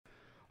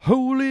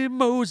Holy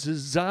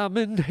Moses, I'm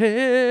in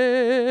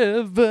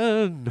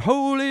heaven.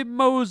 Holy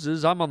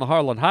Moses, I'm on the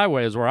Harland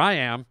Highway is where I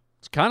am.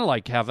 It's kind of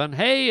like heaven.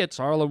 Hey, it's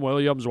Harland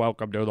Williams.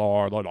 Welcome to the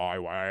Harland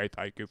Highway.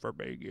 Thank you for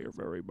being here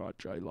very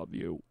much. I love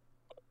you.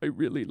 I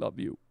really love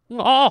you.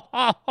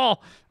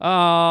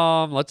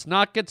 Let's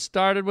not get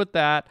started with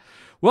that.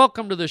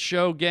 Welcome to the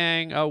show,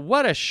 gang.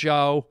 What a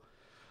show.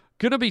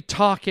 Gonna be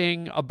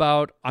talking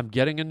about I'm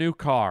getting a new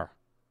car.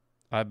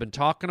 I've been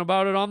talking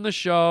about it on the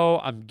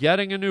show. I'm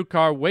getting a new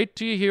car. Wait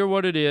till you hear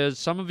what it is.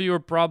 Some of you are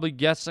probably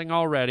guessing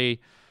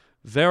already.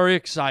 Very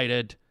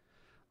excited.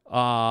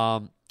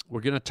 We're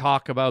going to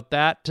talk about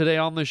that today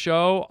on the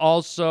show.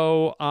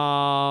 Also,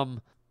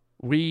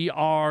 we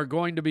are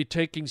going to be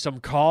taking some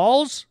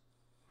calls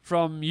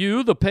from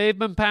you, the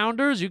pavement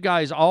pounders. You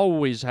guys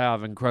always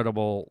have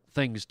incredible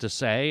things to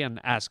say and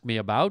ask me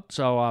about.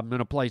 So I'm going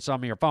to play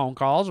some of your phone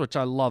calls, which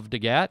I love to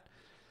get.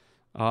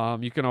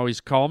 You can always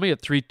call me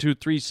at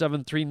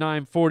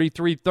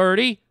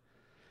 323-739-4330.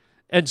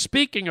 And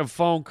speaking of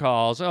phone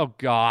calls, oh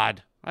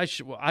God,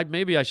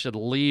 maybe I should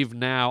leave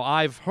now.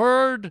 I've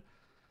heard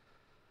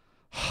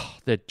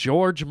that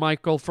George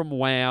Michael from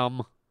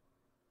WHAM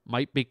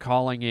might be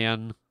calling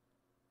in.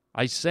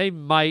 I say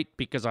might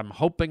because I'm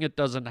hoping it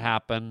doesn't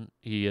happen.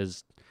 He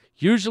is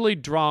usually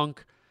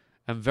drunk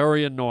and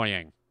very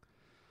annoying.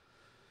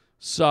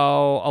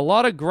 So, a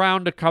lot of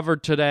ground to cover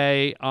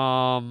today.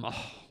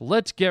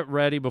 Let's get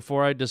ready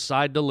before I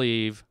decide to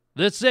leave.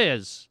 This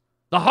is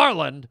the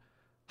Harland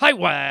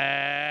Highway.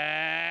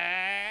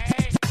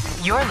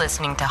 You're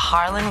listening to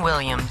Harland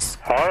Williams.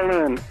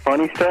 Harland,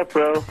 funny stuff,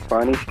 bro.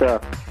 Funny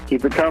stuff.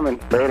 Keep it coming.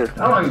 Later.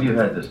 How long have you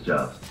had this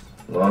job?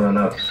 Long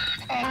enough.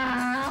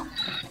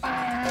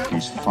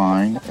 He's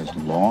fine as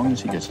long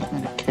as he gets his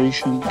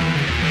medication.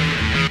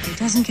 If he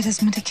doesn't get his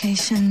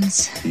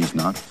medications, He's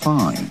not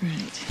fine.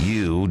 right.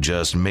 You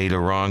just made a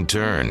wrong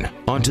turn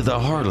onto the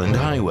Harland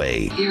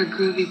Highway. You're a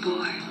groovy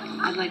boy.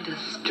 I'd like to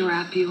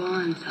strap you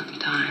on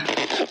sometime.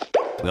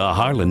 The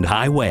Harland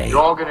Highway. You're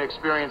all going to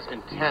experience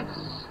intense,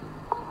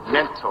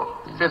 mental,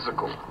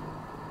 physical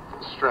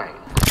strain.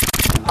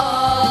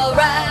 All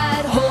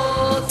right,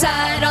 hold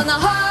tight on the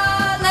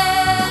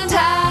Harland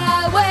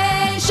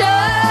Highway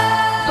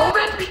show. Don't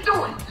make me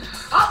do it!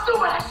 I'll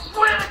do it, I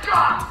swear to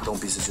God!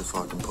 Don't be such a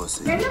fucking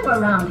pussy. You're new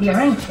around here,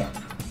 ain't you?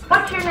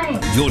 What's your name?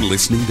 You're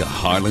listening to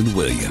Harland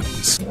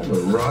Williams. What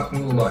a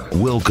rotten luck.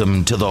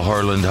 Welcome to the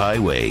Harland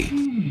Highway.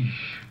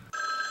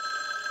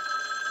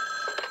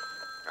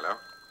 Hello?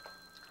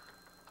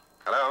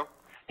 Hello?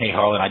 Hey,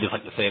 Harlan, I'd just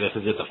like to say this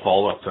is just a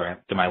follow-up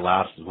to my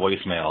last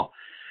voicemail.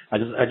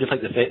 I'd just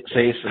like to say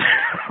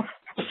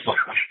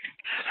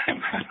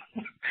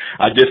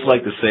I'd just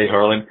like to say,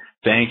 Harlan,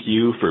 thank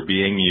you for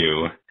being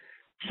you.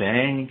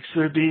 Thanks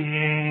for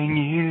being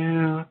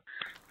you.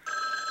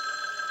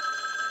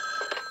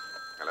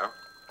 Hello?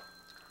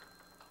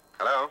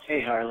 Hello?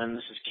 Hey, Harlan,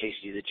 this is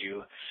Casey the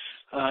Jew.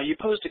 You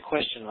posed a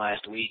question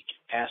last week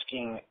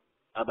asking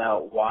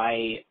about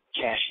why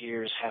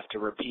cashiers have to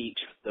repeat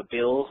the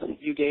bill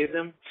you gave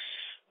them.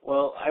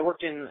 Well, I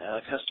worked in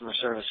customer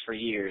service for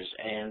years,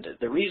 and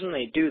the reason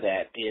they do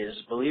that is,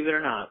 believe it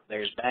or not,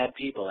 there's bad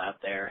people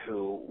out there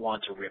who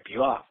want to rip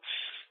you off.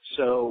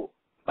 So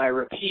by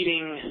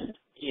repeating,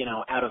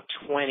 out of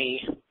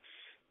 20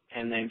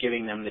 and then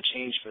giving them the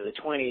change for the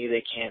 20,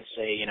 they can't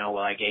say, well,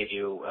 I gave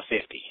you a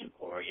 50.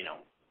 Or,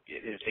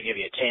 if they give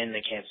you a 10,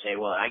 they can't say,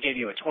 well, I gave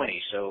you a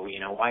 20, so,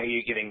 why are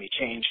you giving me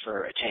change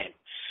for a 10?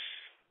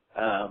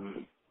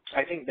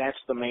 I think that's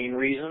the main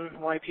reason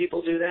why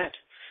people do that.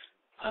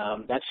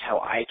 That's how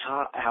I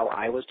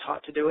was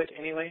taught to do it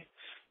anyway.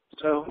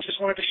 So just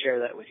wanted to share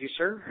that with you,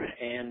 sir,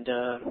 and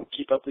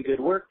keep up the good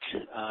work.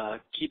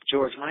 Keep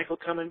George Michael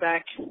coming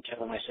back.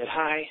 Tell him I said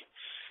hi,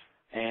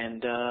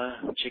 and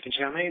chicken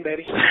chow mein,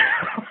 baby.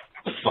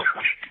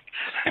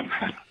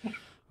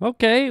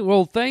 Okay,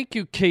 well, thank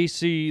you,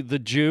 Casey the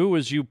Jew,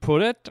 as you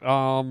put it.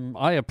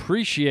 I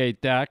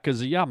appreciate that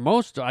because,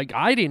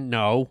 I didn't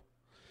know,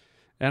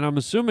 and I'm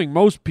assuming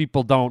most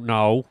people don't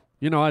know.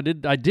 I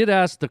did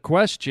ask the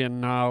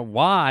question,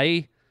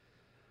 why?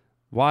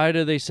 Why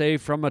do they say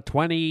from a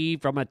 20,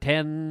 from a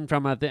 10,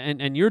 from a...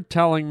 And you're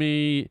telling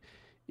me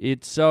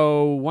it's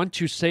so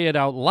once you say it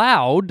out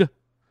loud,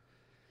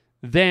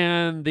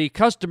 then the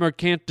customer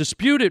can't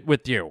dispute it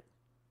with you.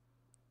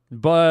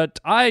 But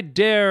I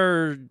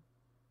dare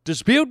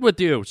dispute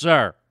with you,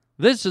 sir.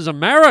 This is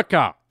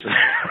America.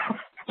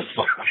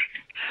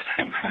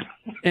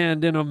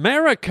 And in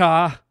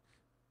America...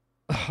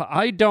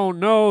 I don't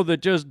know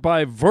that just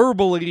by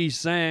verbally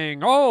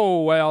saying,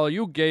 oh, well,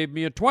 you gave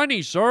me a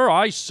 20, sir.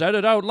 I said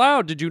it out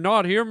loud. Did you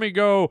not hear me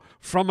go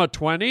from a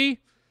 20?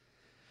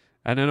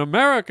 And in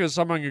America,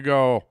 someone could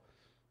go,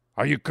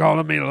 are you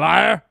calling me a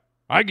liar?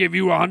 I give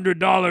you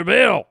 $100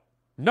 bill.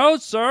 No,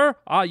 sir.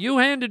 You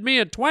handed me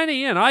a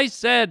 20 and I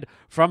said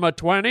from a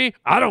 20.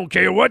 I don't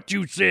care what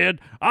you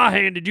said. I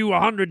handed you a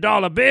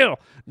 $100 bill.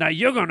 Now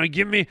you're going to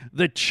give me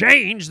the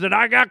change that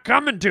I got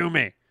coming to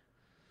me.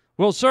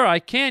 Well, sir, I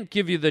can't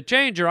give you the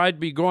change or I'd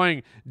be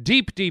going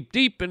deep, deep,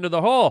 deep into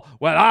the hole.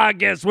 Well, I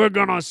guess we're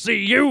going to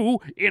see you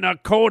in a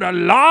court of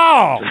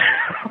law.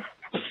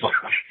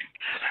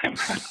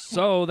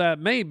 So that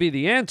may be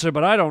the answer,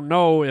 but I don't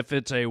know if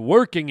it's a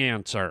working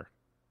answer.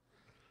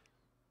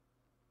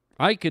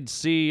 I could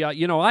see,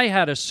 I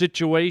had a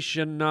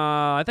situation,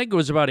 I think it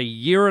was about a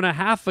year and a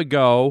half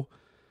ago.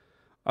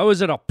 I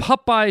was at a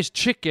Popeye's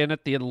Chicken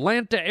at the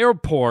Atlanta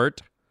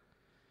airport,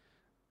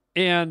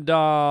 and,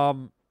 I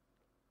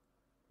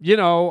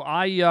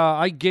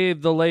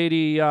gave the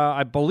lady,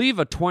 I believe,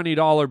 a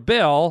 $20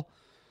 bill,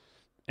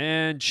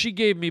 and she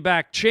gave me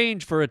back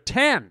change for a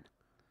 10.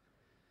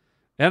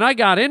 And I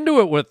got into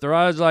it with her.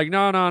 I was like,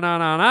 no.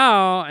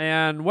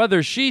 And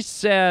whether she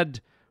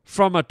said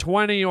from a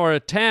 20 or a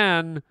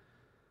 10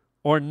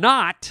 or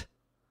not,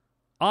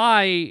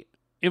 I,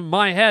 in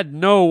my head,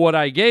 know what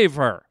I gave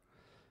her.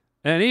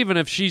 And even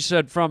if she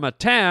said from a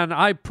 10,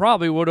 I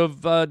probably would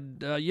have,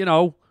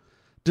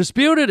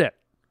 disputed it.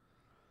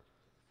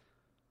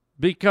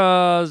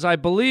 Because I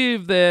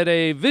believe that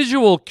a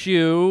visual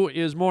cue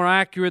is more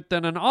accurate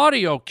than an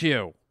audio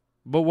cue.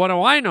 But what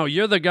do I know?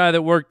 You're the guy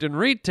that worked in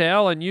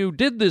retail, and you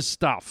did this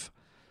stuff.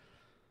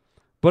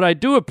 But I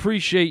do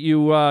appreciate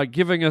you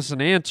giving us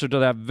an answer to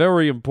that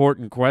very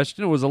important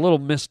question. It was a little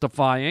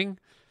mystifying,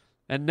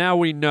 and now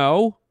we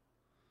know.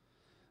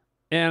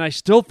 And I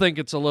still think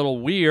it's a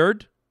little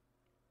weird,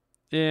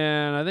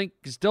 and I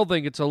still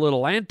think it's a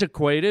little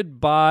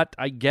antiquated, but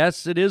I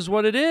guess it is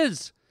what it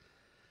is.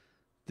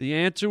 The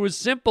answer was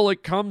simple.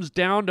 It comes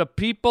down to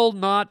people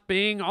not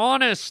being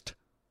honest.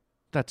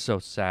 That's so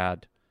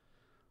sad.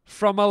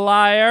 From a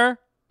liar,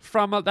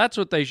 that's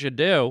what they should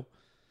do.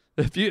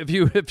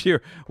 If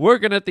you're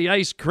working at the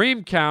ice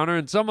cream counter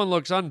and someone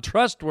looks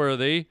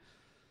untrustworthy,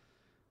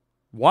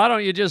 why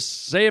don't you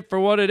just say it for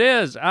what it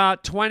is?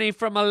 20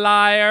 from a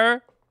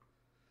liar,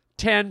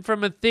 10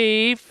 from a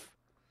thief,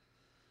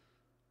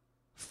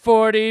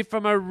 40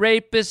 from a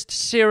rapist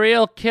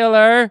serial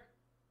killer,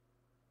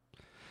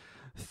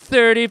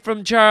 30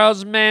 from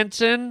Charles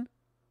Manson,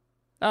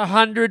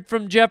 100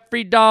 from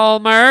Jeffrey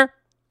Dahmer,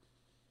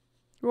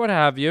 what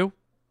have you.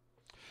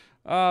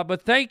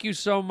 But thank you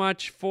so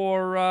much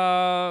for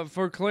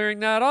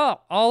clearing that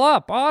all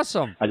up.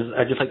 Awesome. I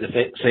just like to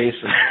say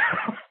some.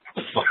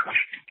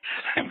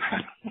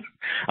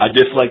 I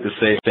just like to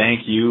say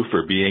thank you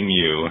for being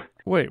you.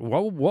 Wait,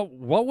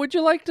 what would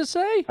you like to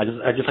say? I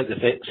just like to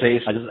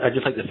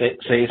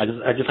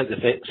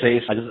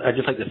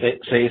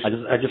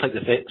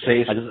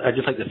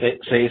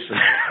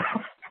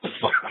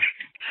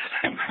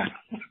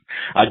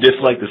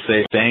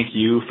say thank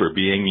you for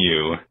being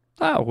you.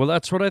 Oh, well,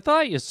 that's what I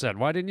thought you said.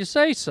 Why didn't you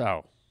say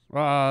so?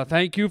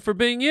 Thank you for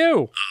being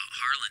you.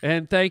 Harland.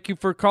 And thank you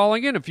for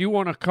calling in. If you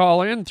want to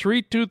call in,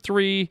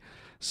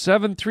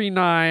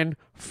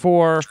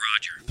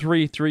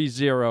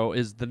 323-739-4330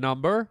 is the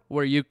number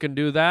where you can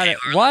do that. Hey,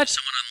 Harland, what?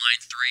 Someone on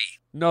line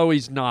 3. No,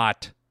 he's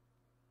not.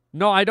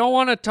 No, I don't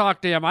want to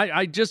talk to him.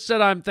 I just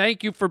said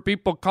thank you for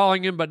people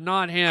calling in, but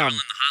not him. Harland,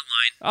 the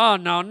hotline. Oh,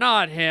 no,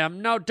 not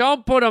him. No,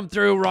 don't put him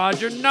through,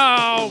 Roger.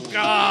 No,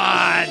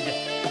 God.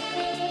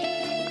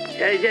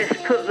 Yeah,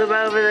 just put them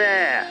over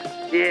there.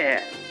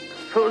 Yeah.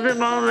 Put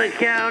them on the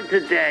counter,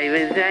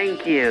 David.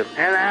 Thank you.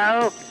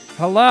 Hello?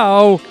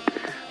 Hello?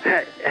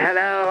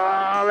 Hello,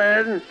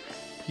 Harland?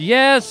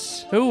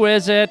 Yes, who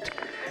is it?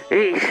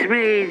 It's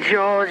me,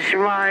 George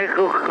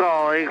Michael,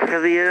 calling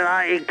for the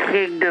United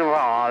Kingdom,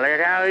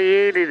 Harland. How are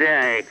you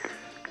today?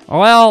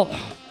 Well,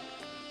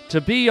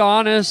 to be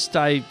honest,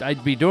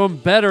 I'd be doing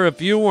better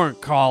if you weren't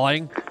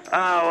calling.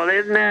 Oh, well,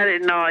 isn't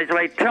that nice?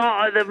 Wait,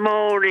 top of the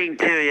morning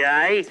to you,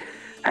 eh?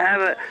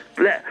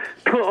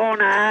 Put on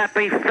a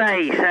happy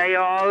face, eh,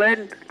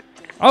 Harland?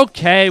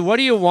 Okay, what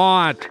do you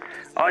want?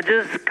 I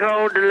just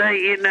called to let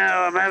you know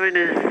I'm having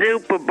a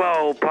Super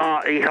Bowl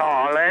party,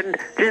 Harland,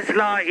 just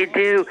like you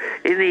do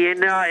in the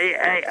United...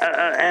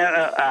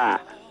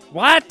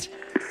 What?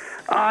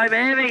 I'm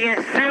having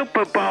a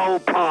Super Bowl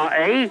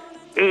party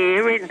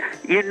here in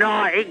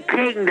United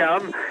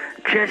Kingdom,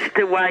 just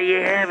the way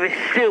you have a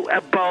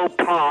Super Bowl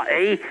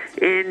party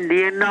in the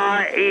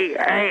United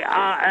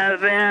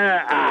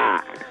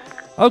America.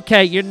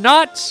 Okay, you're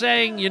not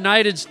saying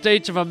United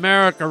States of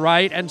America,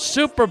 right? And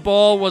Super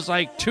Bowl was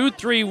like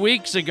 2-3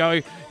 weeks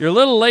ago. You're a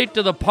little late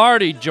to the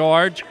party,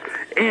 George.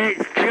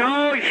 It's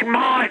George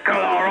Michael,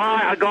 all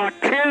right? I got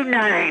two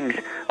names.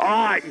 All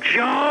right,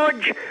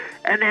 George,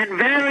 and then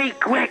very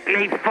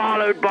quickly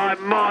followed by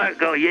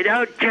Michael. You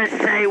don't just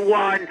say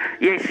one,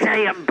 you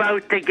say them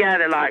both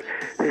together like,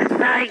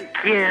 thank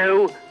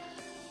you,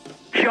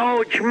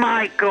 George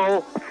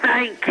Michael,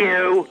 thank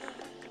you.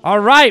 All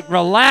right,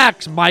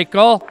 relax,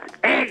 Michael.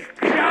 It's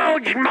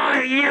George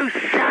Michael, you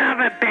son of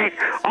a bitch.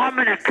 I'm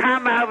going to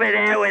come over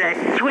there with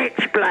a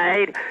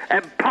switchblade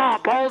and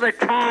pop all the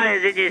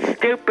tires in your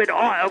stupid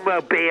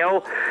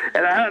automobile,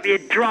 and I hope you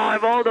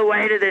drive all the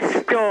way to the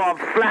store on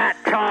flat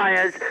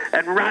tires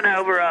and run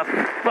over a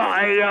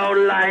fucking old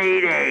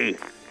lady.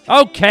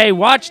 Okay,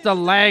 watch the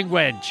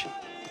language.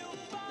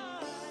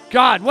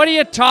 God, what are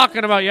you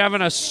talking about? You're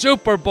having a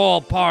Super Bowl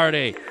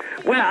party.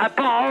 Well, I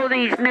bought all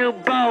these new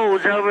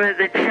bowls over at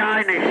the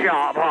China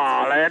shop,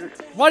 Harland.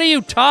 What are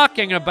you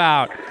talking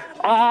about?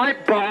 I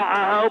bought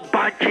a whole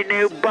bunch of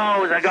new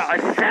bowls. I got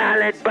a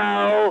salad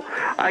bowl,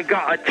 I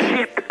got a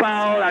chip bowl,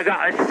 I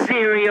got a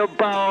cereal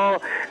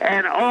bowl,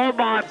 and all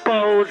my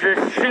bowls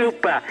are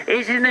super.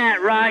 Isn't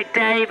that right,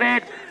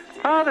 David?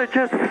 Oh, they're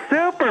just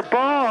super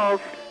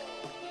balls.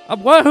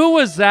 Who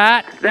was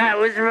that? That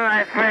was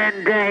my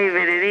friend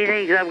David, and he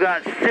thinks I've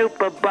got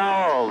super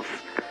bowls.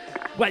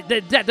 Wait,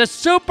 the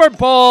Super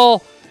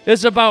Bowl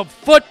is about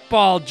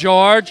football,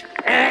 George.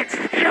 It's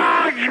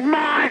George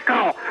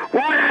Michael.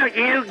 Why don't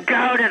you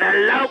go to the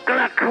local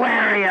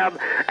aquarium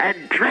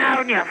and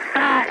drown your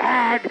fat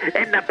head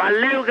in the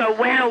beluga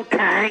whale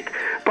tank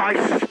by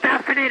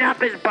stuffing it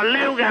up his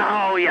beluga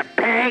hole, you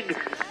pig?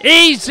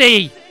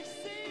 Easy.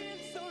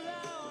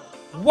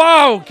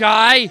 Whoa,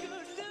 guy.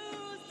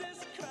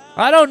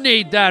 I don't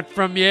need that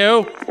from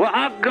you. Well,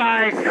 I've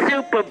got a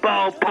Super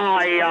Bowl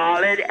party,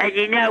 Harland, and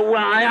you know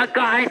why I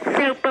got a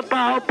Super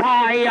Bowl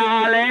party,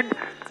 Harland?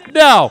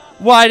 No.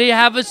 Why do you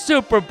have a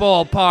Super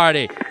Bowl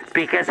party?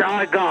 Because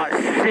I got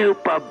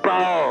Super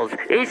Bowls.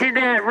 Isn't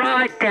that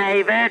right,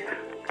 David?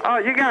 Oh,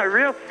 you got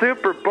real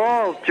super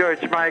balls,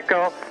 George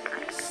Michael.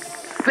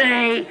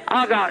 See?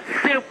 I got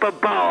Super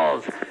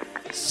Bowls.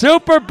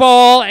 Super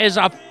Bowl is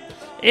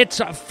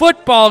it's a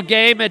football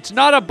game. It's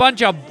not a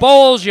bunch of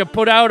bowls you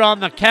put out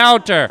on the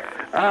counter.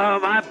 Oh,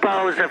 my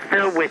bowls are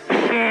filled with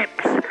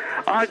chips.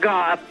 I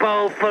got a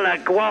bowl full of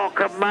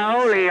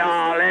guacamole,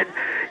 Harland.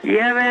 You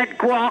ever had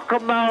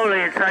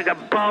guacamole? It's like a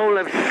bowl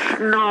of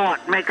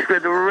snot mixed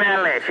with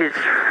relish. It's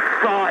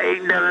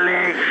fucking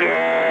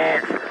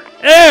delicious.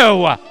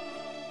 Ew!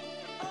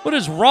 What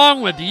is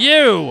wrong with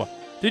you?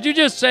 Did you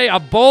just say a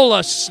bowl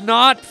of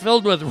snot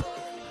filled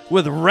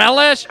with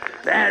relish?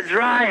 That's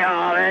right,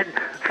 Harland.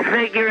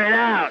 Figure it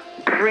out,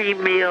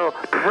 pre-meal,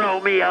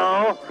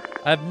 pro-meal.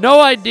 I have no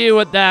idea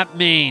what that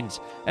means.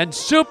 And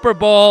Super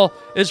Bowl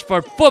is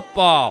for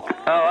football.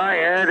 Oh, I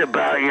heard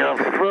about your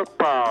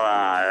football,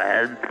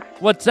 Harland.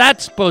 What's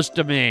that supposed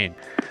to mean?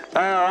 Oh,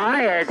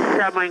 I had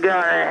someone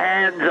got their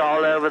hands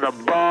all over the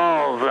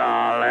balls,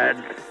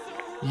 Harland.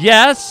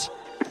 Yes?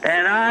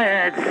 And I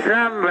had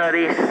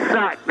somebody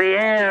suck the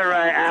air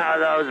right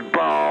out of those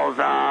balls,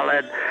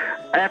 Harland.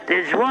 If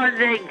there's one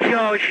thing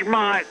George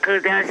Michael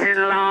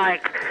doesn't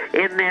like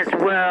in this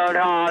world,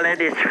 Harland,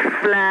 it's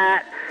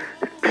flat,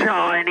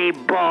 tiny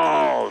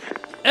balls.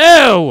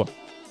 Ew!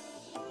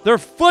 They're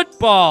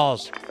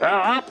footballs. Oh,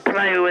 I'll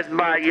play with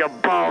your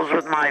balls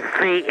with my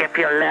feet if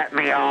you let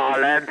me,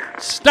 Harland.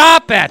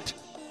 Stop it!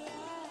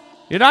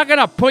 You're not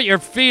gonna put your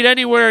feet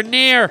anywhere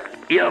near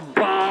your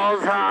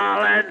balls,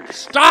 Harland.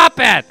 Stop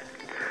it!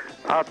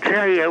 I'll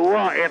tell you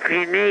what, if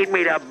you need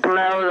me to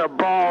blow the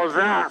balls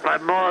up,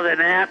 I'm more than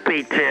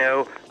happy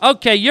to.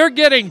 Okay, you're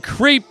getting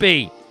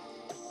creepy.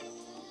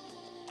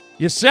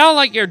 You sound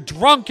like you're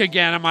drunk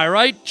again, am I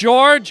right,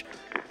 George?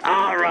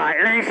 All right,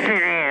 listen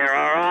here,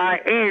 all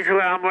right? Here's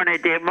what I'm going to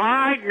do.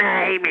 My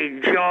name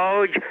is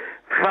George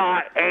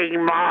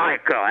fucking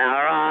Michael,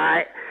 all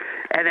right?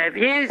 And if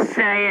you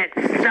say it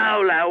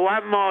solo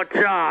one more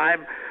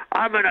time,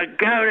 I'm going to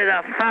go to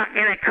the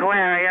fucking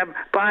aquarium,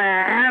 buy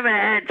a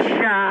hammerhead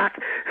shark,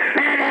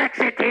 FedEx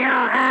it to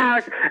your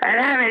house, and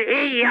have it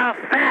eat your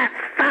fat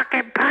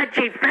fucking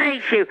punchy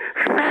face, you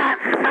fat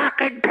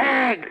fucking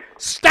pig!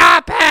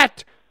 Stop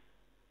it!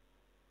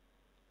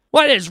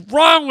 What is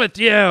wrong with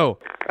you?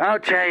 I'll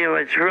tell you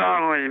what's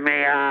wrong with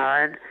me,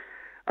 Harland.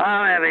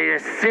 I'm having a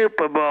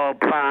Super Bowl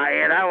party,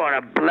 and I want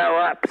to blow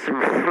up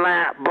some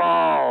flat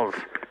balls.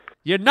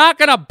 You're not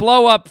going to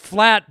blow up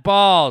flat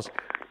balls.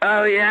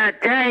 Oh, yeah,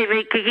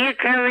 Davey, can you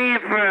come here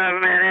for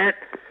a minute?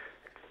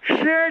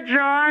 Sure,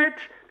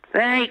 George.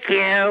 Thank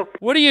you.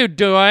 What are you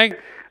doing?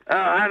 Oh,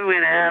 I'm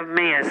going to have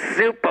me a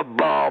Super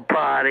Bowl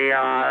party,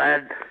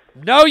 Harland.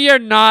 No, you're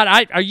not.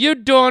 Are you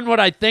doing what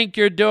I think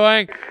you're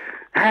doing?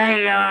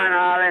 Hang on,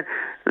 Harland.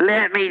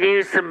 Let me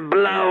do some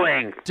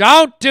blowing.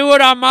 Don't do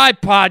it on my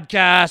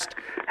podcast.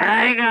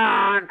 Hang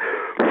on.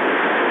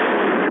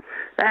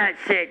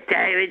 That's it,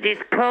 David.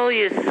 Just pull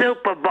your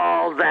Super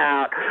Balls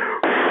out.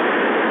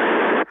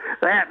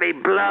 Let me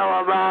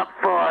blow them up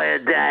for you,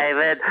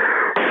 David.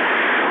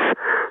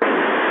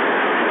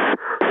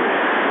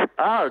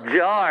 Oh,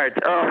 George.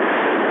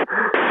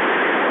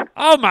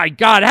 Oh, my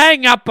God.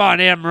 Hang up on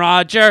him,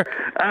 Roger.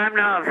 I'm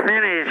not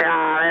finished,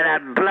 Harland.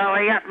 I'm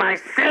blowing up my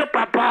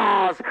Super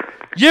Balls.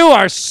 You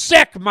are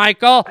sick,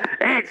 Michael.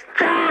 It's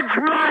George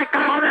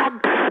Michael.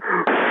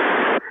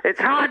 It's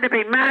hard to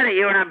be mad at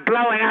you when I'm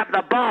blowing up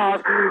the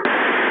balls,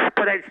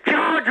 but it's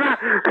George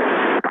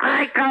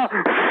Michael.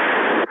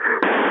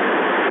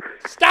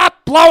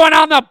 Stop blowing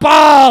on the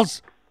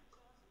balls!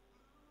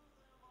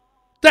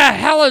 The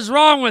hell is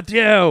wrong with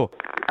you?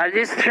 I'm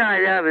just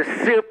trying to have a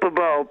Super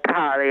Bowl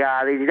party,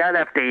 Ollie. You don't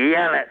have to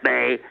yell at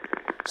me.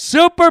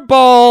 Super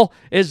Bowl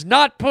is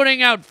not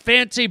putting out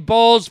fancy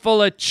bowls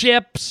full of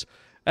chips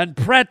and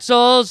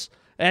pretzels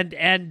and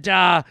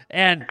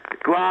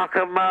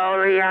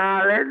Guacamole,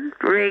 Harland?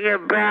 Ring a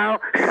bell?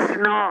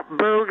 Snort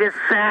booger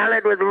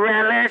salad with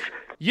relish?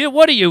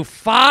 What are you,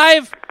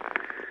 5?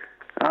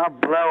 I'll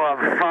blow up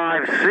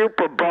 5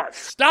 super butts.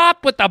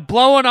 Stop with the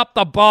blowing up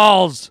the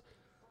balls.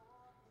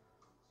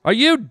 Are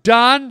you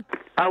done?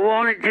 I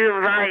wanted to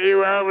invite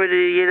you over to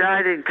the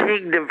United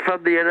Kingdom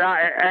from the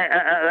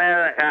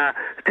America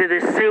to the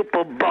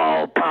Super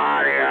Bowl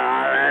party,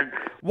 Harland.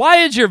 Why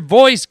is your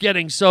voice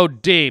getting so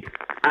deep?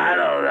 I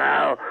don't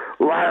know.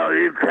 Why don't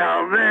you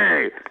tell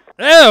me?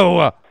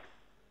 Ew!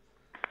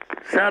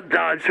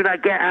 Sometimes when I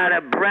get out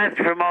of breath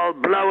from all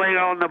blowing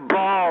on the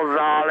balls,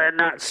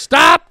 Harland.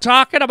 Stop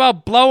talking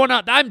about blowing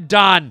up. I'm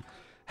done.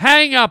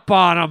 Hang up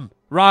on him,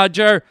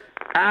 Roger.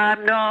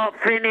 I'm not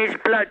finished.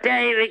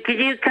 David, can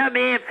you come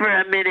here for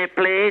a minute,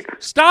 please?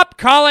 Stop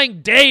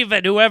calling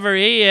David, whoever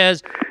he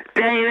is.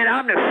 David,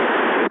 I'm the...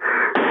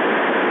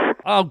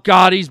 Oh,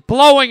 God, he's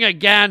blowing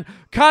again.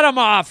 Cut him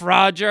off,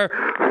 Roger.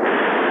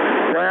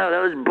 Well,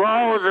 those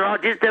balls are all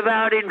just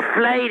about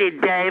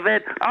inflated,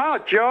 David. Oh,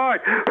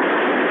 George.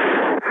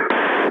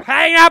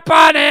 Hang up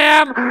on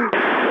him.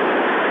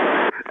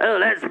 Oh,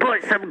 let's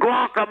put some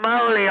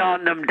guacamole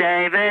on them,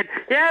 David.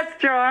 Yes,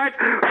 George.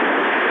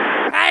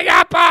 Hang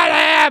up on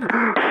him.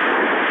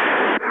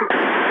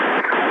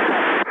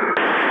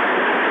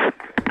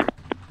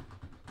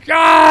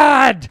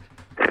 God,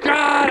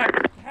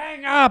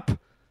 hang up.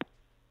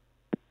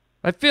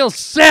 I feel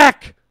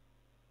sick.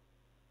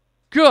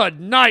 Good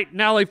night,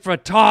 Nelly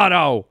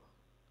Furtado.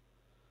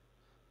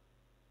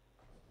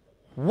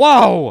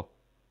 Whoa.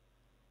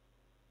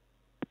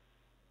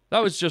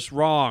 That was just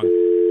wrong.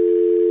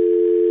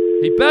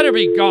 He better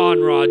be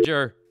gone,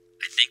 Roger.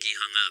 I think he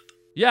hung up.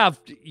 Yeah,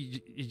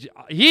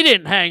 he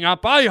didn't hang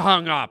up. I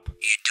hung up.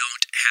 You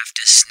don't have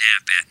to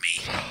snap at me.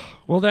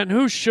 Well, then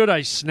who should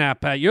I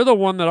snap at? You're the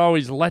one that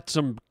always lets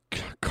him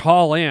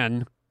call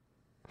in.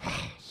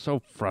 So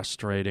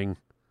frustrating.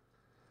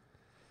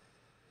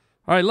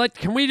 All right,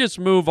 can we just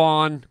move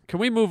on? Can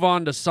we move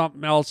on to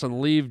something else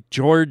and leave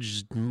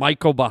George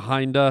Michael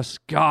behind us?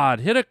 God,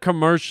 hit a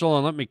commercial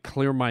and let me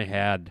clear my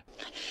head.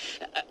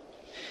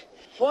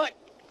 What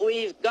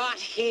we've got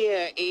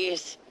here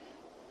is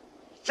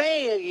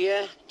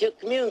failure to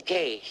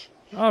communicate.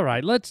 All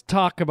right, let's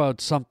talk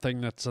about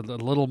something that's a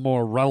little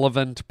more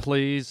relevant,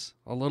 please.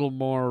 A little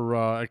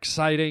more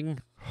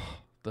exciting.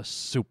 The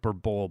Super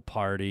Bowl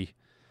party.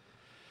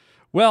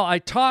 Well, I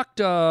talked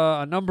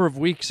a number of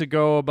weeks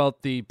ago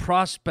about the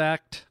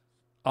prospect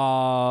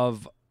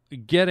of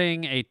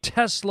getting a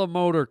Tesla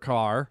motor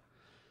car,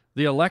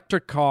 the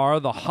electric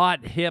car, the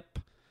hot, hip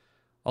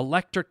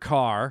electric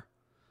car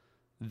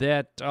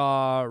that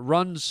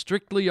runs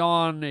strictly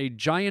on a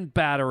giant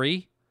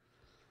battery,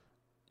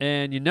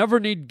 and you never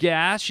need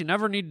gas, you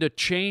never need to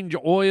change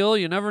oil,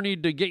 you never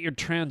need to get your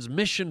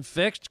transmission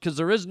fixed because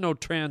there is no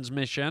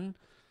transmission.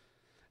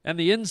 And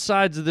the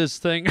insides of this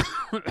thing,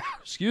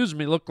 excuse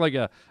me, look like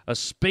a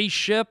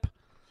spaceship.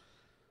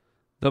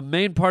 The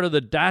main part of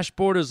the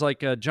dashboard is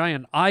like a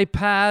giant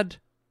iPad.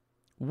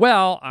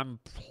 Well, I'm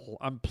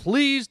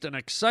pleased and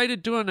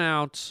excited to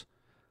announce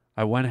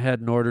I went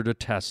ahead and ordered a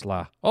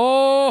Tesla.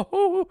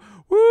 Oh,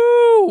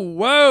 woo,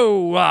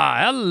 whoa,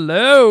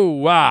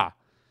 hello.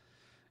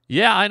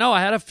 Yeah, I know.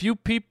 I had a few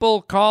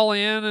people call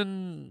in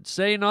and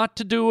say not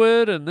to do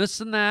it and this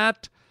and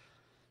that.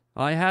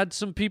 I had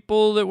some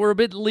people that were a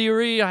bit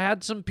leery. I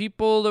had some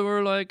people that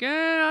were like,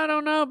 I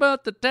don't know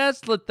about the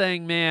Tesla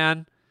thing,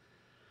 man.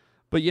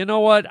 But you know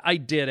what? I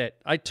did it.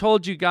 I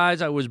told you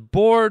guys I was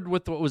bored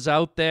with what was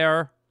out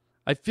there.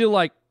 I feel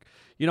like,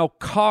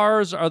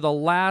 cars are the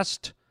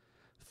last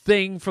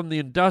thing from the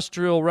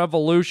Industrial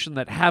Revolution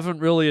that haven't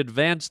really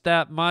advanced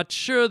that much.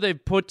 Sure,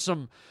 they've put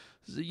some,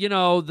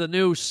 the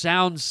new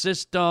sound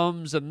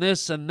systems and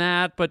this and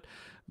that, but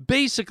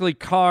basically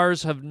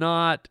cars have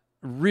not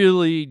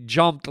really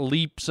jumped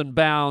leaps and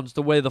bounds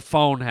the way the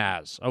phone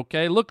has,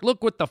 okay? Look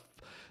what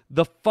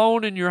the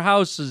phone in your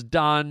house has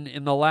done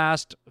in the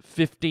last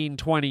 15,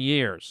 20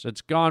 years.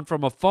 It's gone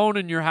from a phone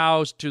in your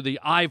house to the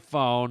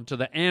iPhone to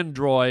the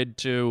Android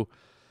to,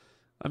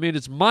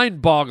 it's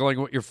mind-boggling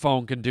what your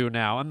phone can do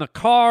now. And the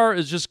car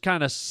is just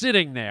kind of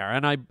sitting there.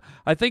 And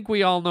I think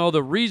we all know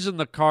the reason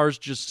the car's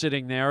just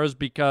sitting there is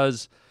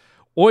because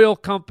oil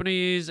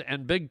companies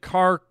and big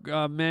car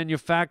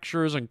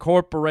manufacturers and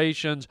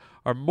corporations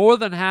are more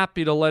than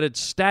happy to let it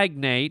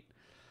stagnate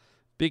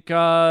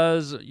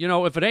because,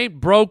 if it ain't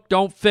broke,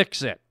 don't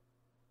fix it.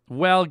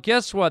 Well,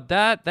 guess what?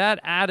 That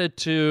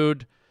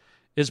attitude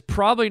is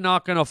probably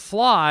not going to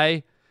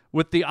fly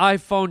with the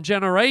iPhone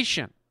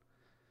generation.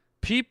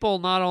 People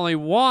not only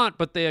want,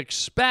 but they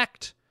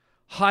expect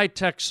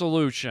high-tech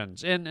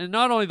solutions. And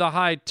not only the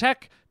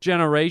high-tech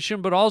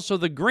generation, but also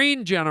the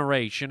green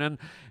generation.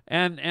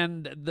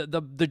 And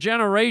the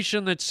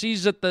generation that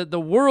sees that the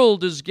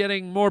world is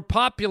getting more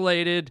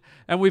populated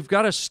and we've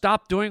got to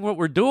stop doing what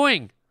we're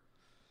doing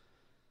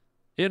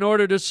in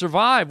order to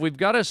survive. We've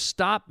got to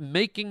stop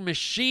making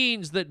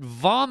machines that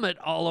vomit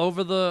all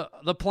over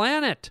the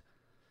planet.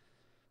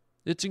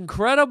 It's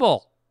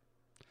incredible.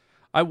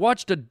 I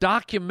watched a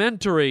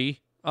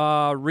documentary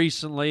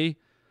recently.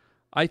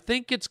 I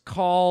think it's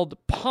called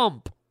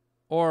Pump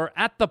or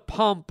At the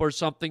Pump or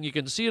something. You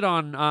can see it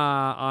on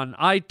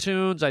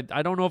iTunes.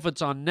 I don't know if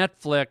it's on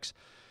Netflix,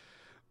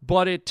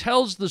 but it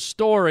tells the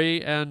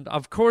story. And,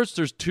 of course,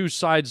 there's two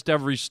sides to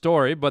every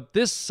story. But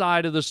this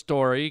side of the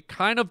story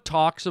kind of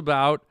talks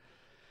about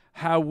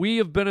how we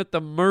have been at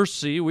the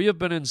mercy, we have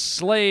been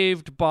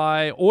enslaved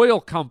by oil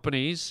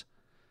companies,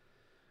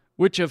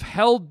 which have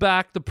held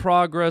back the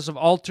progress of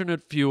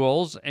alternate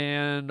fuels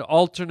and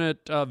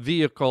alternate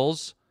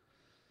vehicles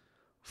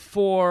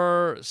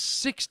for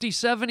 60,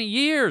 70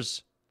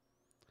 years.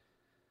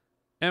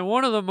 And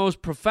one of the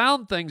most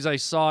profound things I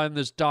saw in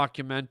this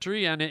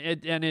documentary, and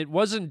it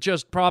wasn't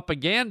just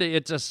propaganda,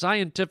 it's a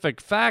scientific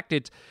fact.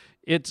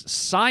 It's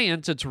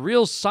science, it's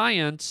real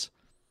science.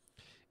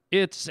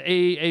 It's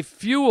a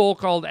fuel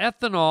called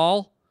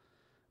ethanol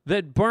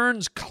that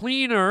burns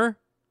cleaner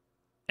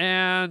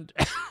and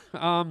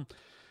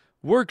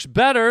works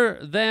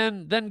better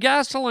than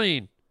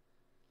gasoline.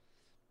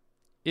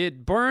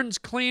 It burns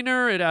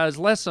cleaner. It has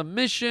less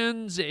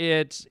emissions.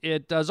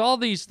 It does all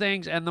these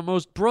things. And the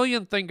most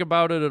brilliant thing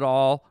about it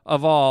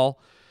of all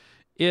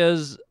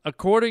is,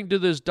 according to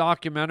this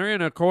documentary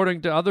and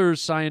according to other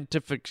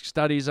scientific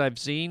studies I've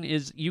seen,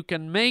 is you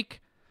can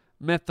make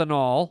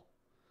methanol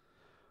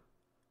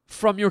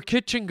from your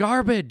kitchen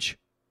garbage.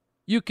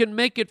 You can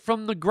make it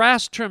from the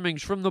grass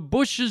trimmings, from the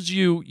bushes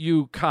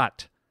you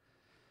cut.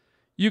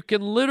 You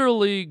can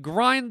literally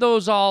grind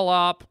those all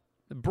up,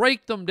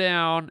 break them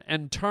down,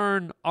 and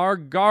turn our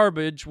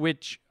garbage,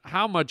 which,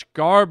 how much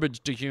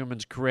garbage do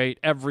humans create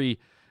every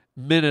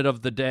minute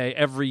of the day,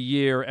 every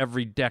year,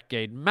 every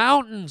decade?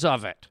 Mountains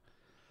of it.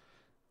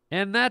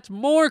 And that's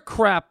more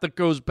crap that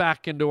goes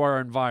back into our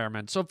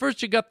environment. So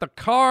first you got the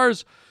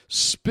cars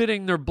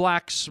spitting their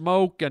black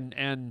smoke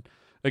and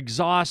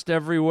exhaust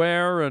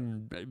everywhere,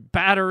 and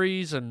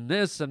batteries and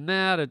this and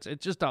that.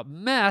 It's just a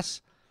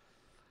mess.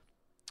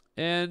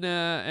 And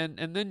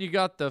then you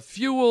got the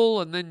fuel,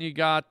 and then you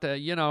got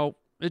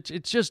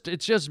it's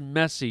just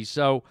messy.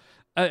 So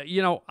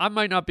I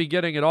might not be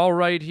getting it all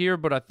right here,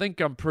 but I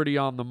think I'm pretty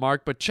on the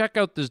mark. But check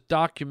out this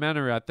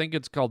documentary. I think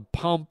it's called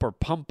Pump or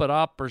Pump It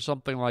Up or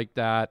something like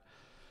that.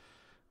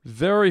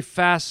 Very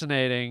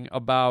fascinating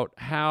about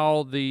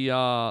how the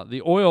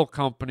oil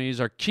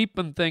companies are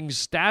keeping things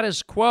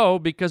status quo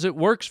because it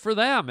works for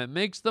them. It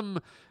makes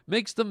them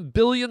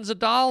billions of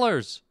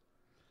dollars.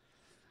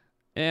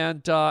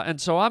 And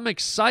so I'm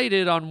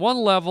excited on one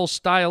level.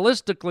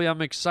 Stylistically,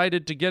 I'm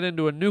excited to get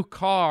into a new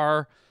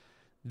car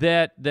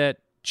that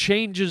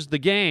changes the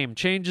game,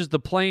 changes the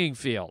playing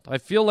field. I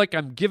feel like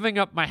I'm giving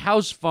up my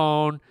house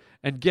phone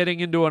and getting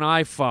into an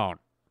iPhone.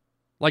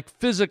 Like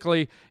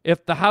physically,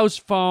 if the house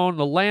phone,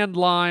 the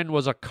landline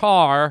was a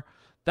car,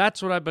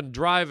 that's what I've been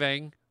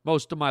driving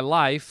most of my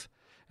life.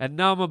 And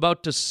now I'm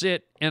about to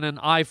sit in an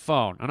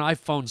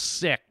iPhone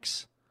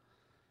 6.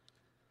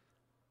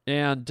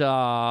 And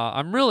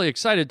I'm really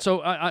excited.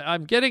 So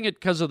I'm getting it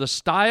because of the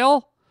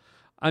style.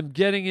 I'm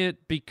getting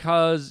it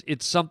because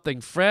it's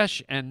something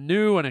fresh and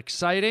new and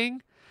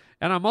exciting.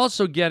 And I'm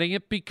also getting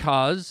it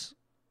because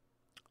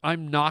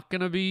I'm not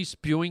going to be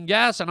spewing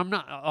gas, and I'm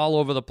not all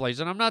over the place.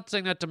 And I'm not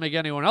saying that to make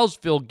anyone else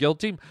feel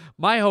guilty.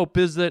 My hope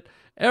is that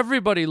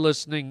everybody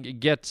listening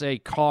gets a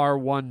car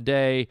one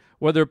day,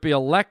 whether it be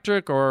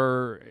electric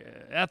or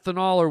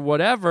ethanol or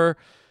whatever,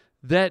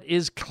 that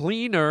is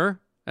cleaner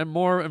and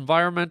more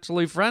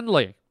environmentally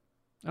friendly.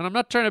 And I'm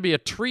not trying to be a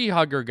tree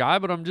hugger guy,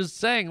 but I'm just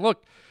saying,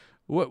 look,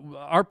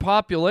 our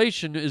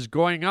population is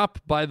going up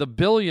by the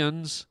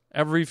billions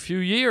every few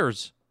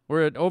years.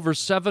 We're at over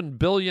 7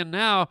 billion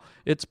now.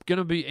 It's going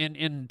to be,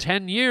 in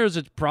 10 years,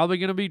 it's probably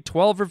going to be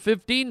 12 or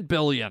 15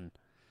 billion.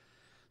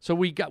 So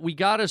we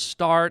got to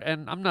start,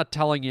 and I'm not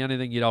telling you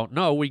anything you don't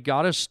know, we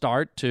got to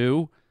start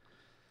to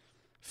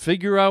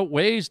figure out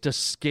ways to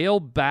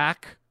scale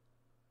back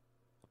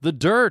the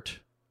dirt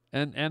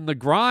and the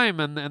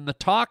grime and the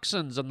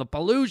toxins and the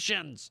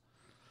pollutions.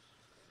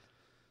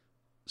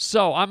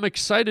 So I'm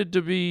excited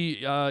to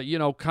be,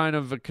 kind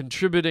of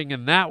contributing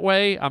in that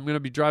way. I'm going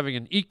to be driving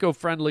an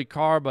eco-friendly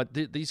car, but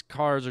these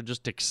cars are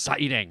just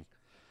exciting.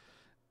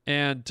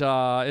 And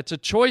it's a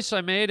choice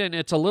I made, and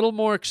it's a little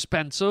more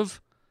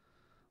expensive.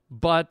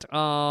 But,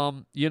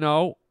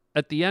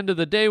 at the end of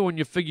the day, when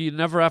you figure you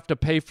never have to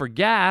pay for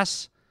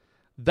gas,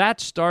 that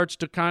starts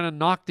to kind of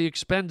knock the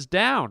expense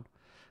down.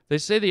 They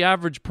say the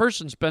average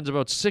person spends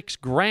about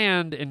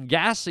 $6,000 in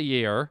gas a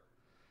year.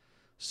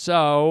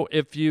 So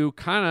if you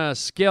kind of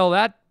scale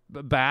that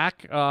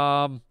back,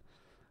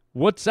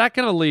 what's that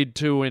going to lead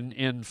to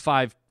in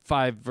 5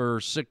 or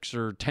 6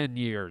 or 10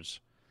 years?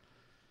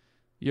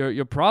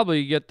 You'll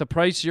probably get the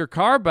price of your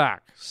car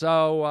back.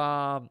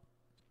 So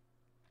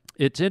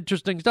it's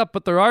interesting stuff.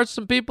 But there are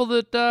some people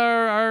that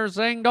are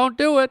saying don't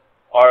do it.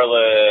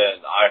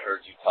 Harland, I heard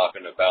you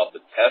talking about the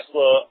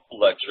Tesla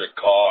electric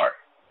car.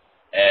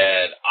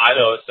 And I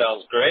know it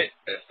sounds great.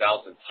 It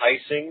sounds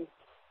enticing.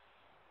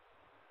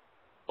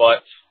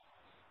 But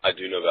I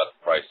do know about the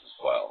price as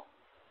well.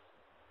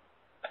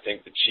 I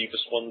think the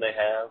cheapest one they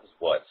have is,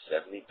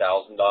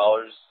 $70,000?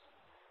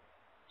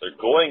 They're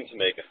going to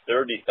make a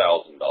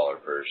 $30,000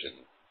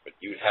 version, but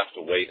you'd have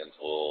to wait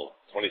until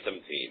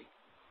 2017.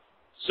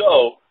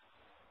 So,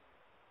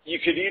 you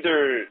could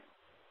either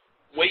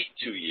wait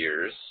 2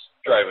 years,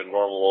 drive a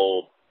normal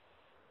old,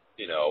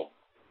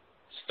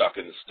 stuck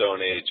in the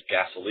Stone Age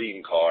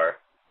gasoline car,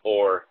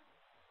 or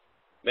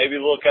maybe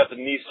look at the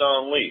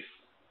Nissan Leaf,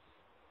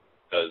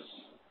 because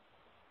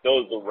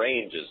the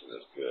range isn't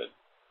as good.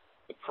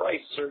 The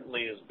price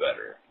certainly is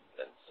better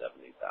than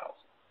 $70,000.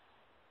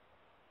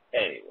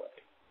 Anyway,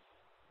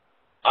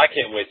 I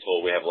can't wait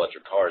till we have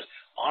electric cars.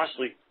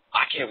 Honestly,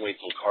 I can't wait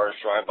till cars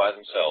drive by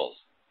themselves,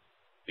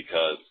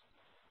 because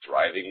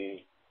driving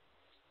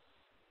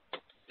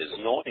is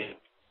annoying,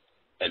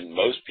 and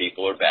most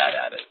people are bad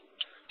at it.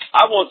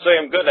 I won't say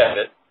I'm good at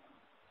it,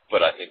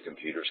 but I think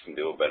computers can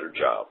do a better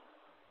job.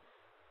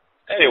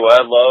 Anyway,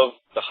 I love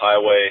the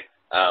highway.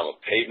 I'm a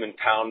pavement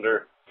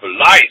pounder for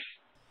life.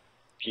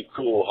 Keep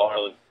cool,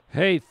 Harland.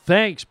 Hey,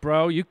 thanks,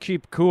 bro. You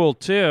keep cool,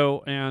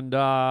 too. And,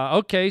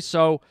 okay,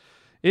 so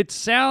it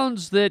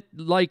sounds that,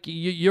 like,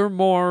 you're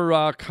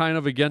more kind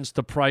of against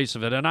the price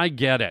of it, and I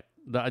get it.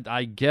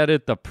 I get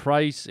it. The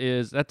price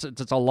is,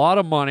 it's a lot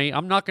of money.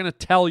 I'm not going to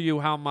tell you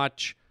how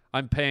much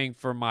I'm paying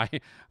for my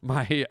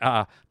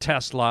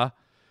Tesla,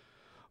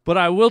 but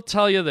I will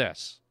tell you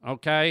this,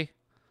 okay?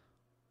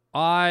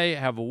 I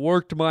have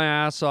worked my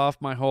ass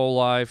off my whole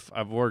life.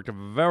 I've worked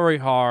very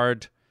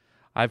hard.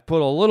 I've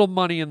put a little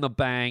money in the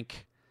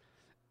bank,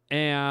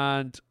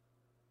 and,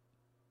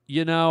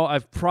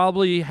 I've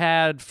probably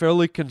had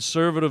fairly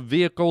conservative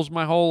vehicles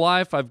my whole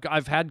life.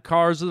 I've had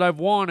cars that I've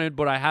wanted,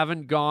 but I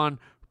haven't gone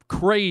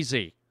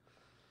crazy.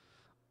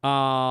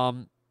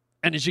 And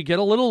as you get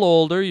a little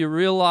older, you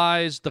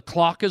realize the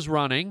clock is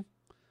running.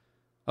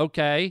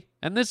 Okay?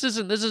 And this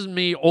isn't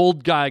me,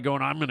 old guy,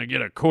 going, I'm going to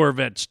get a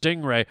Corvette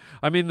Stingray.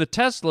 I mean, the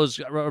Tesla's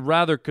a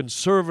rather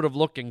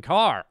conservative-looking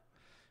car.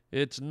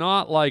 It's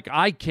not like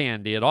eye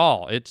candy at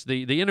all. It's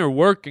the inner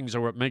workings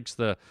are what makes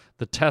the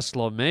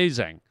Tesla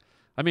amazing.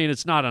 I mean,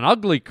 it's not an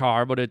ugly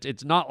car, but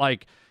it's not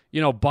like,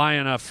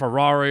 buying a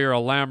Ferrari or a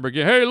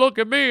Lamborghini. Hey, look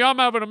at me. I'm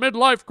having a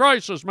midlife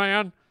crisis,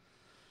 man.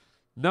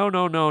 No.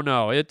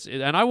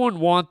 And I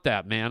wouldn't want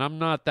that, man. I'm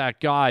not that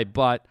guy.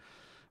 But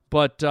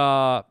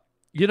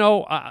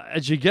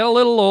as you get a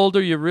little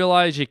older, you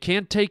realize you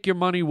can't take your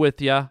money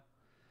with you,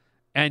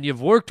 and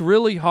you've worked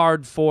really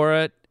hard for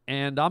it.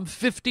 And I'm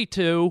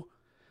 52,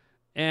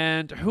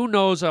 and who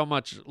knows how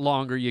much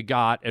longer you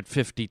got at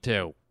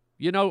 52.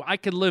 I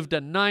could live to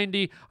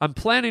 90. I'm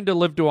planning to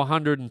live to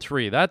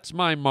 103. That's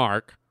my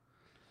mark.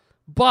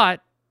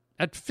 But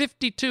at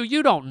 52,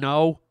 you don't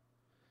know.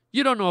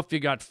 You don't know if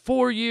you got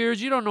 4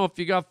 years. You don't know if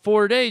you got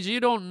 4 days. You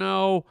don't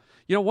know.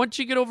 Once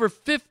you get over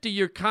 50,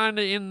 you're kind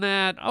of in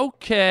that,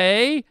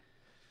 okay.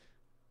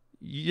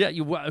 Yeah,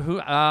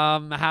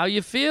 how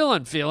you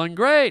feeling? Feeling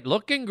great.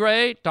 Looking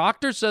great.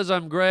 Doctor says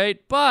I'm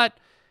great, but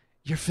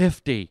you're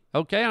 50,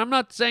 okay? And I'm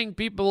not saying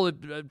people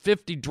at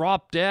 50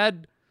 drop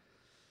dead.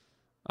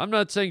 I'm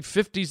not saying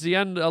 50's the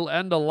end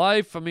of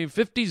life. I mean,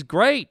 50's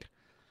great.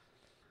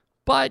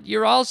 But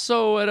you're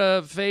also at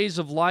a phase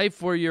of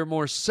life where you're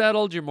more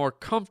settled, you're more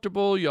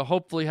comfortable, you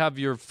hopefully have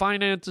your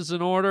finances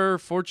in order.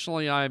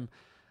 Fortunately, I'm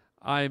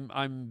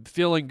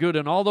feeling good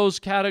in all those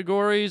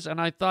categories,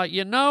 and I thought,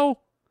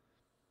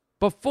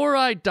 before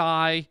I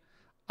die,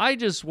 I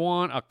just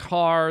want the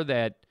car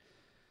that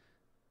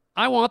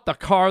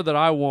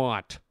I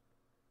want.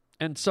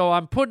 And so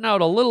I'm putting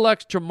out a little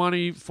extra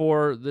money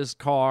for this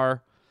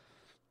car.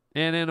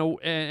 And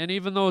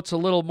even though it's a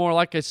little more,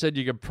 like I said,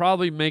 you could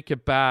probably make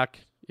it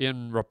back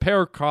in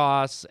repair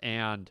costs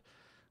and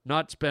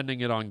not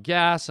spending it on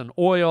gas and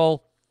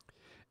oil.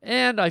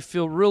 And I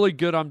feel really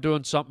good I'm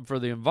doing something for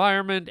the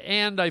environment,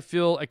 and I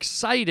feel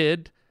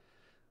excited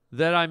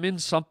that I'm in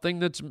something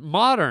that's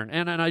modern.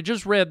 And I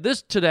just read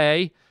this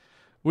today,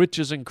 which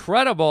is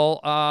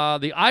incredible.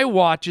 The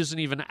iWatch isn't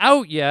even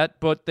out yet,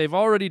 but they've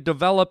already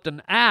developed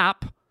an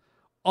app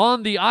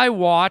on the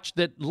iWatch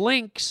that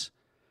links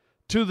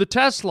to the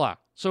Tesla.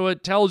 So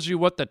it tells you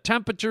what the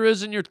temperature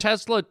is in your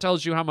Tesla. It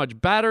tells you how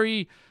much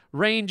battery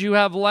range you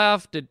have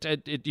left.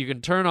 You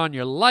can turn on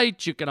your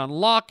lights. You can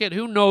unlock it.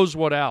 Who knows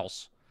what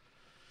else?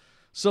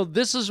 So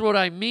this is what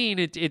I mean.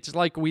 It's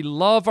like we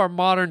love our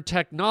modern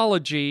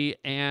technology,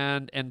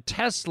 and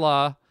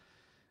Tesla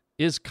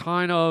is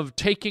kind of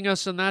taking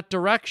us in that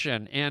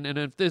direction. And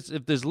if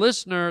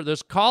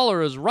this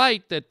caller is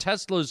right that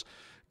Tesla's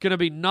going to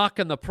be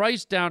knocking the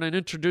price down and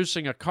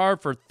introducing a car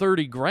for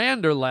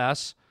 $30,000 or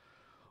less,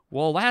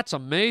 well, that's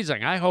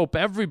amazing. I hope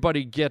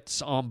everybody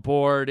gets on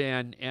board,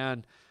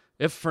 and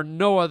if for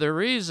no other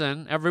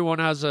reason, everyone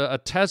has a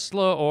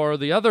Tesla or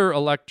the other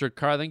electric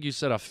car. I think you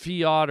said a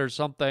Fiat or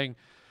something,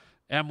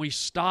 and we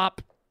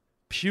stop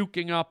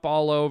puking up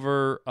all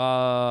over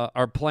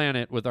our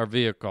planet with our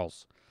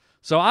vehicles.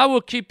 So I will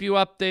keep you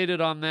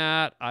updated on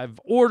that. I've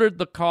ordered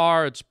the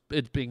car. It's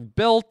being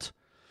built.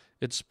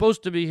 It's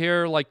supposed to be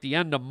here like the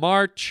end of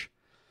March.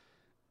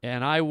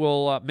 And I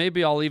will,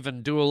 maybe I'll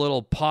even do a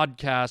little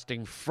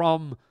podcasting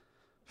from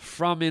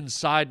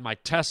inside my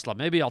Tesla.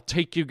 Maybe I'll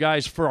take you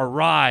guys for a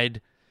ride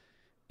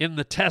in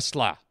the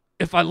Tesla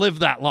if I live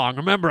that long.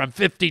 Remember, I'm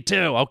 52,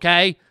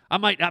 okay?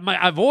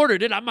 I've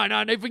ordered it. I might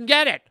not even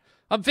get it.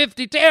 I'm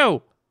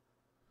 52.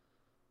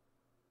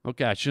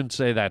 Okay, I shouldn't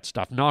say that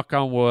stuff. Knock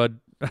on wood.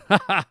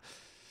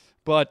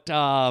 But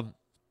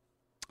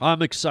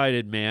I'm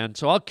excited, man.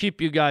 So I'll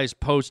keep you guys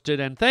posted.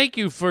 And thank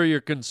you for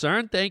your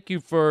concern. Thank you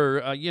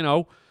for,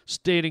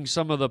 stating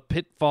some of the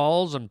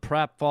pitfalls and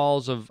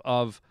pratfalls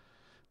of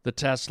the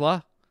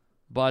Tesla.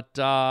 But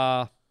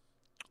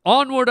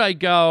onward I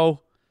go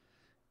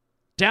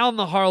down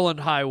the Harland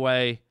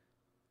Highway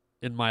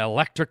in my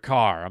electric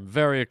car. I'm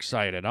very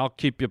excited. I'll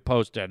keep you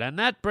posted. And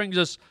that brings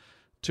us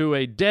to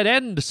a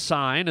dead-end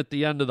sign at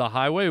the end of the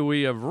highway.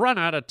 We have run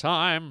out of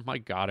time. My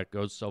God, it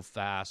goes so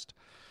fast.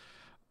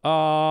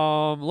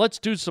 Let's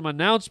do some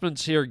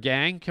announcements here,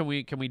 gang. Can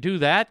we do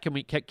that? Can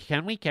we?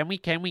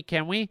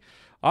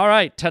 All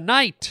right,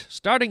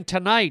 starting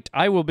tonight,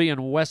 I will be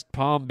in West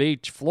Palm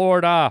Beach,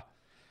 Florida.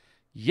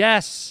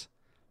 Yes,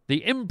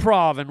 the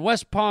Improv in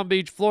West Palm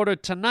Beach, Florida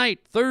tonight,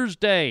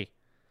 Thursday,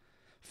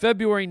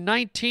 February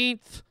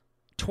 19th,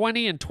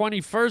 20 and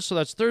 21st. So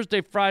that's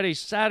Thursday, Friday,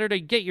 Saturday.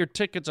 Get your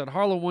tickets at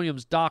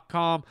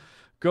harlandwilliams.com.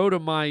 Go to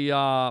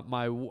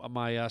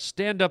my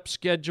stand-up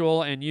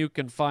schedule, and you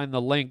can find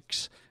the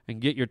links and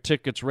get your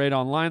tickets right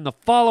online. The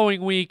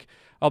following week,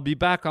 I'll be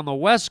back on the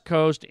West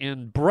Coast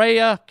in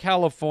Brea,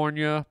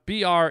 California,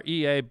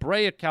 Brea,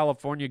 Brea,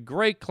 California.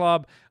 Great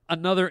club,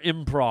 another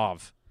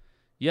Improv.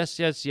 Yes.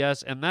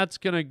 And that's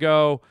going to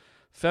go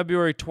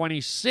February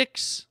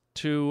 26th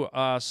to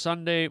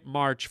Sunday,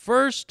 March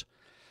 1st.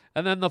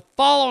 And then the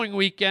following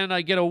weekend,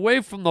 I get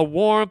away from the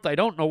warmth. I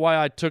don't know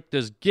why I took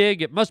this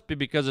gig. It must be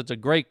because it's a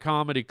great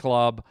comedy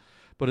club,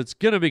 but it's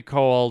going to be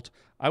cold.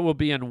 I will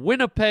be in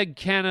Winnipeg,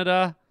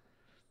 Canada,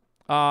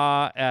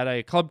 at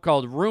a club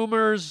called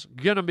Rumors.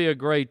 Going to be a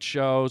great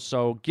show,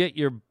 so get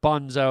your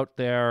buns out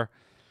there,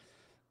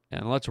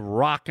 and let's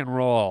rock and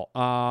roll.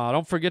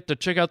 Don't forget to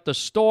check out the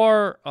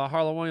store,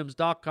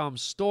 harlandwilliams.com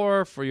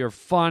store, for your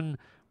fun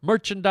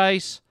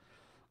merchandise.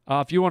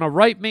 If you want to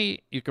write me,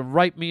 you can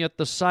write me at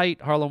the site,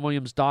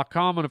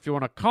 harlandwilliams.com. And if you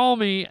want to call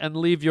me and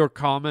leave your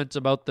comments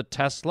about the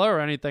Tesla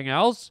or anything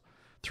else,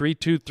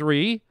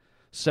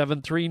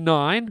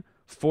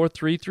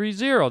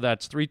 323-739-4330.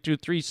 That's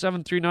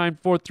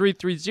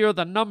 323-739-4330.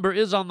 The number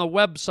is on the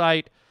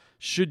website,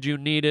 should you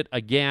need it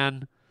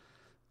again.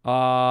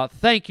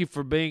 Thank you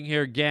for being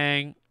here,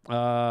 gang.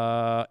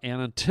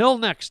 And until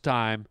next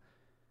time,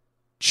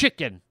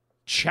 chicken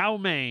chow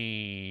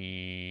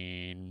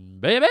mein,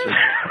 baby.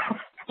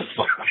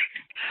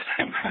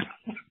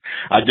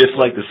 I'd just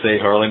like to say,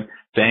 Harlan,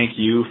 thank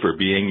you for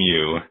being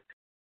you.